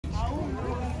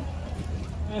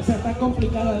O sea, está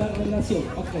complicada la relación.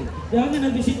 Ok. ¿De dónde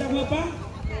nos visita, guapa?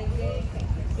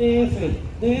 DF.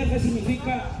 DF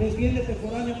significa desviende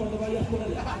temporáneo cuando vayas por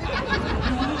allá.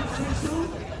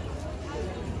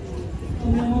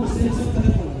 No, sexo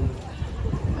teléfono.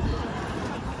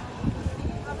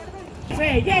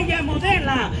 Fe, y ella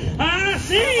modela. ¡Ah,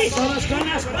 sí! Todos con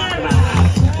las palmas.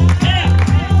 Eso,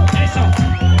 eso,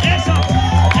 eso.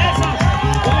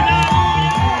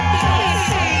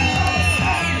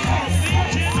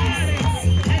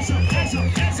 Eso, eso,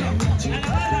 eso.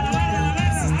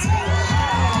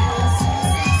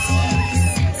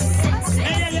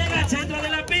 Ella llega al centro de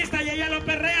la pista y ella lo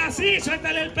perrea así.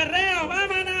 Suéltale el perreo,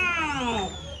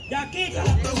 vámonos. Y aquí. Eso,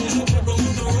 eso, eso.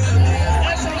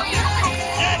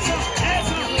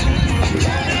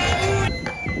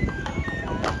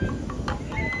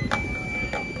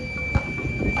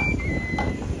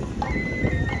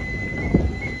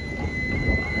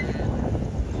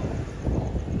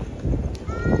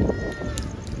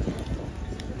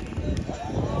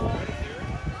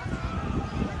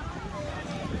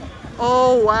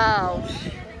 Oh wow.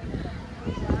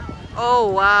 Oh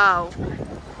wow.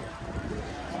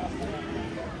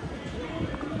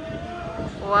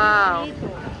 Wow.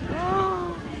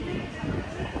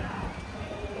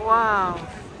 Wow.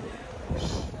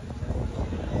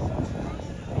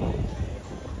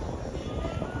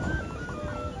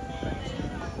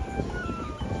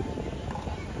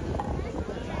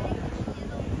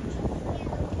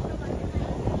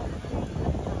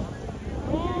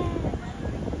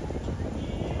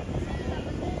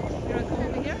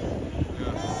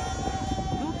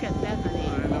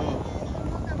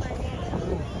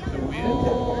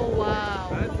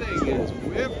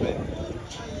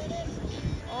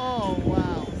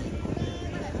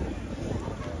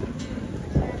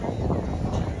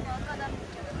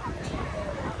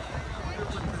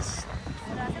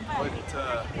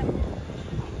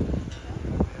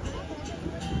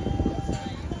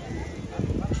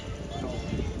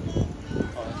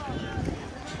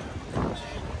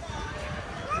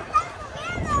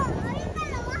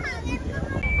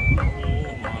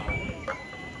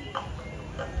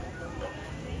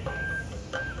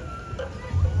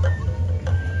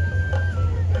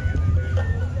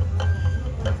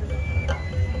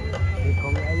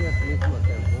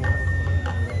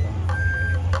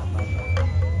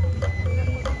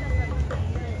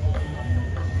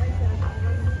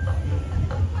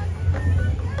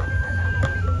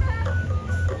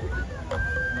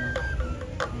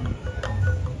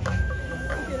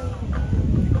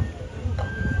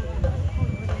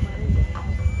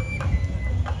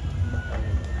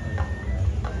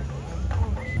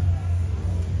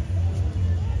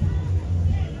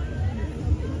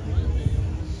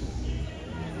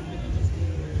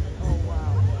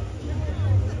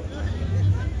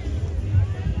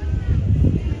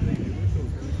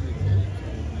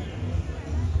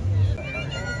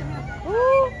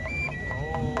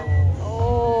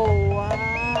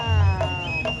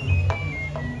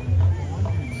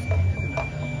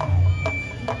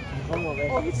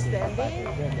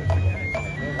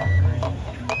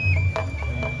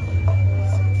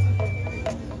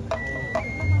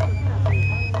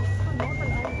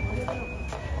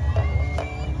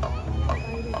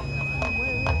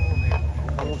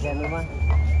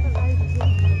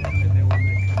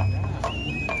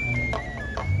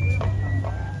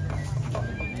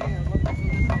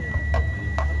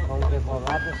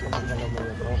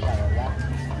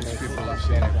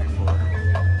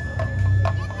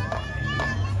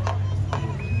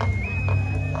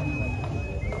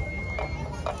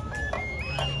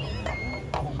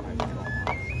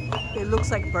 It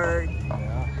looks like bird.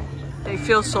 They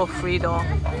feel so free though.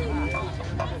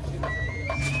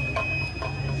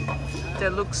 They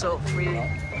look so free.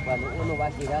 Cuando uno va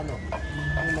girando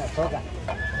una soga,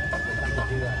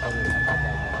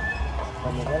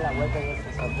 cuando ve la vuelta y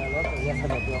se soltó el otro, ya se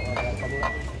metió otra camino,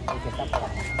 el que está por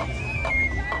ahí.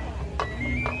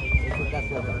 Eso está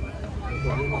suelto. El que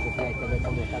vimos que hay que ver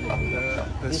cómo está metido.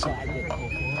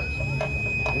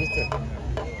 ¿Viste?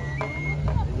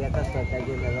 Ya está suelta y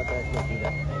en el otro es metido.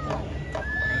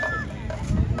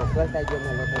 Me suelta y yo en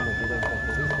el otro metido un poco,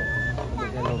 ¿viste?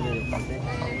 Porque lo mismo.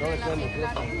 No estoy metido.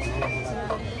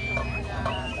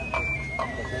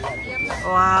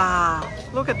 Wow,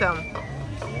 look at them.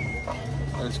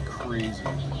 That's crazy.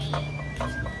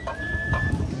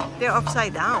 They're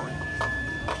upside down.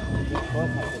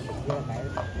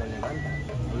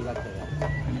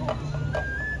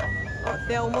 Oh,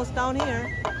 they're almost down here.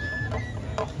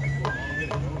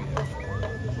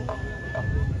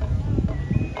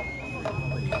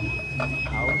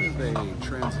 How do they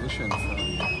transition from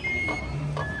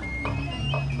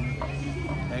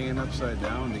laying upside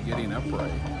down to getting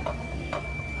upright.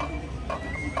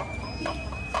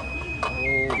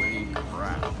 Holy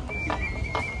crap.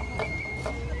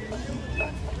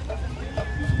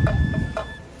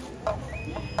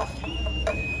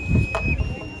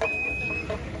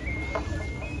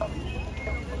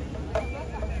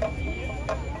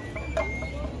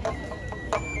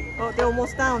 Oh, they're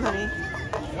almost down, honey.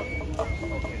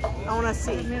 I want to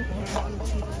see.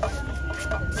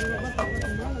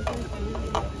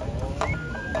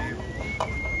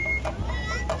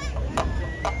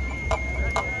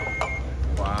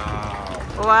 Wow.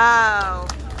 Wow.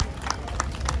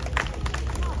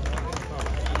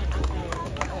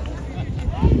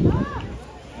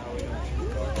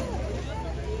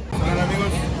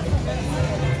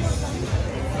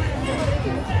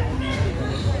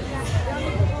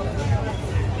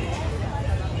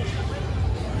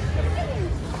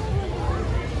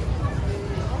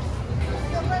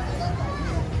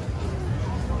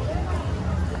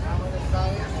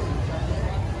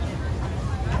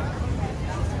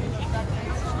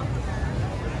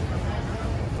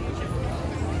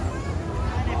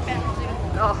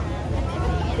 Oh.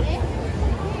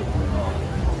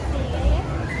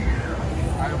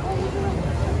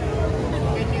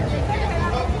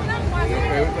 You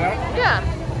okay with that? Yeah.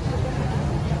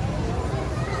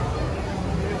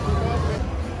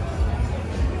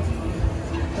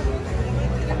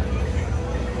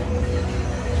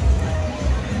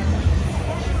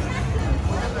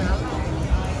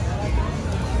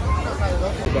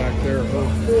 Back there, her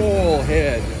whole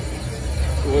head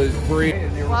was breathing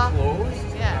and they were Wow.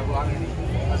 closed. Yeah.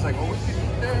 I was like, oh, we can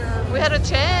eat there. We had a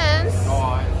chance.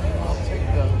 Oh, I'll take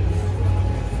the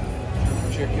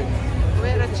chicken. We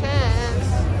had a chance.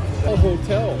 All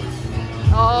hotels.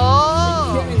 You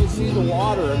Oh. can't even see the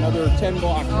water another 10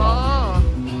 blocks up. Oh.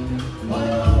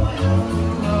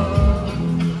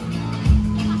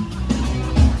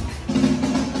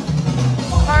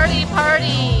 Party,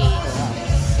 party.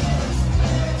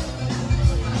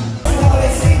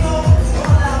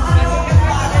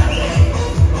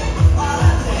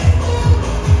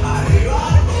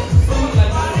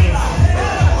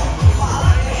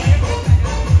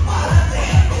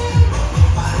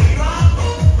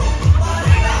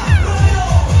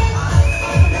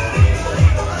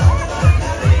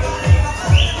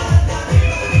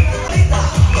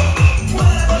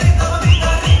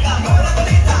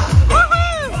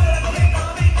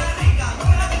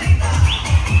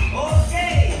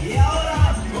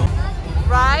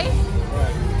 Right?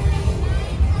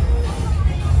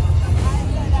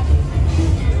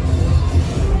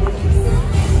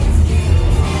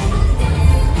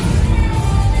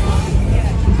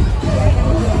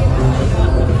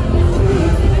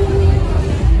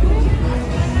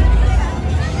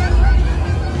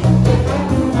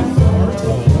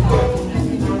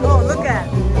 Oh, look at.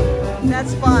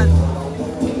 That's fun.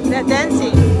 They're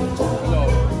dancing.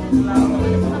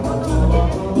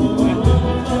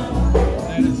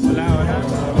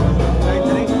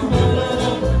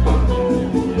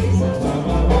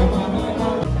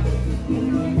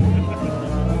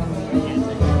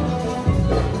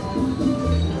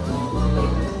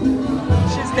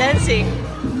 She's dancing.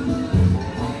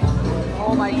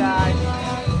 Oh my God.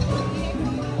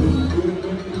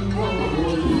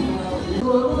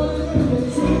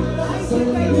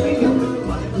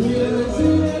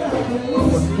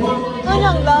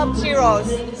 I love churros.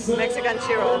 Mexican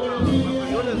churros.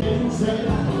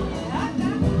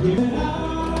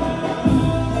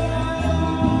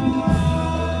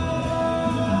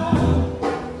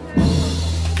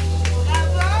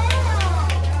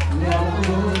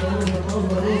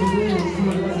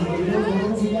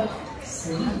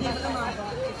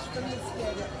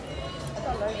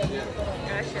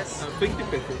 Gracias.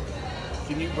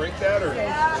 Can you break that or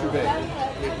too big?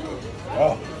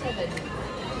 Oh.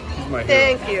 She's my hero.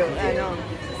 Thank you. I know.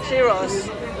 Churros.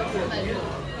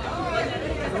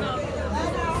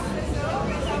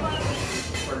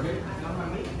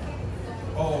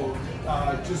 Oh,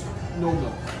 just no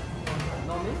milk.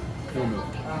 No milk.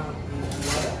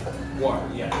 Water,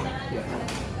 yeah.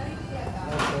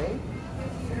 Okay.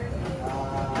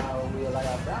 We like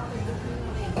our brownie.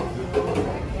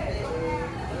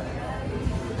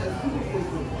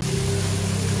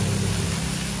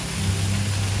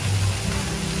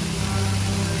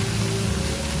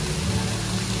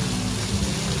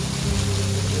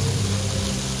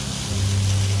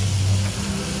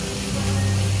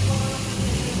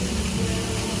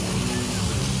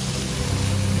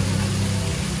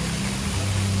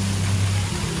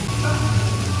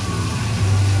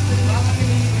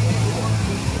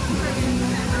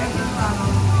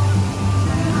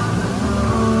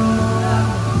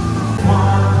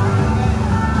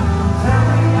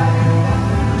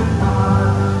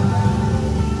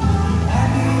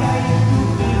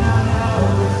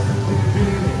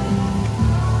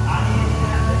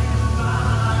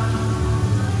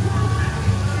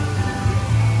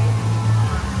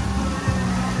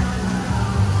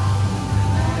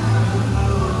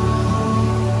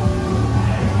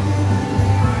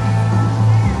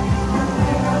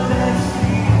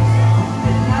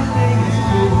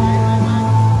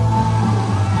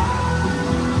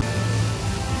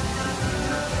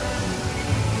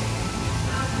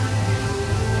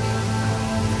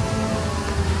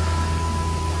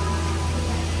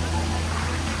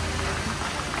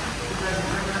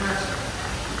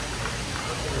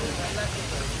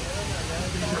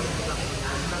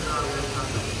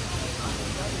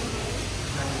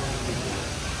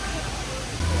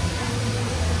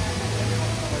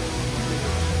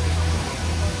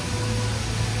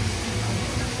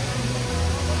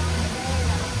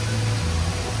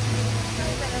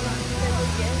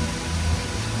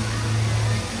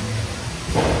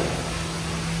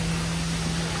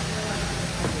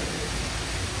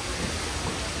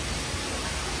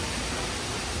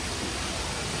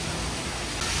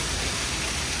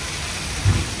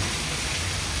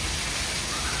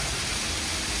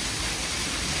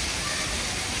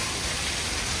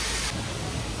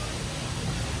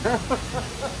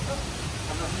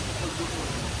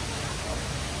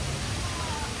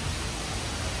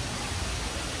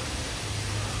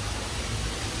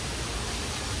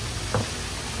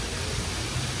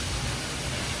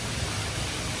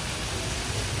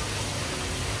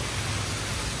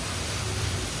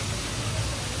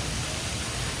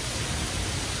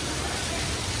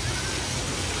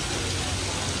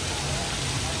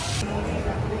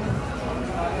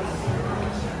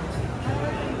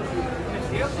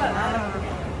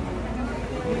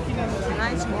 It's a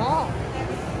nice mall.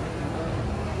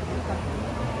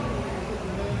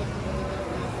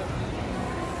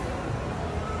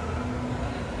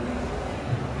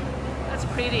 That's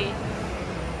pretty.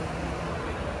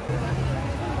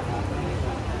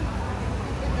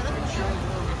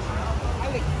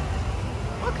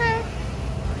 Okay.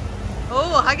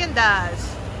 Oh, Haagen-Dazs.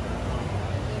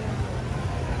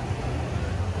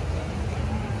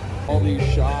 All these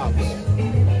shops.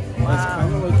 That's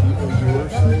kind of like what you were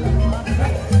saying.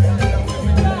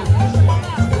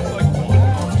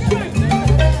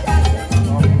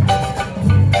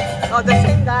 Oh, the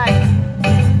same guy.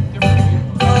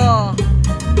 Oh.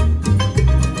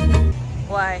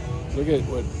 Why? Look at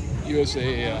what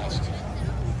USA asked.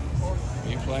 Are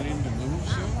you planning to move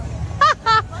soon?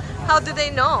 How do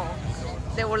they know?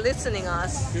 They were listening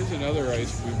us. Here's another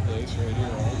ice cream place right here.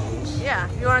 All those. Yeah,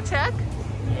 you want to check?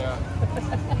 Yeah.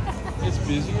 It's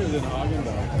busier than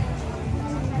Haagen-Dazs.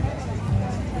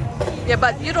 Yeah,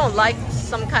 but you don't like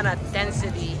some kind of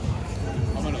density.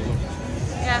 I'm gonna look.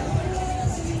 Yeah.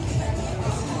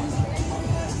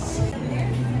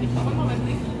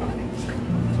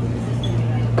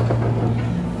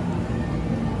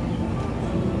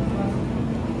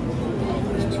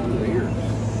 There's two here.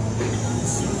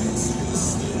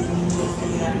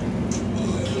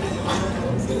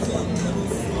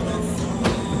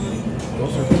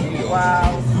 Those are keto. Wow.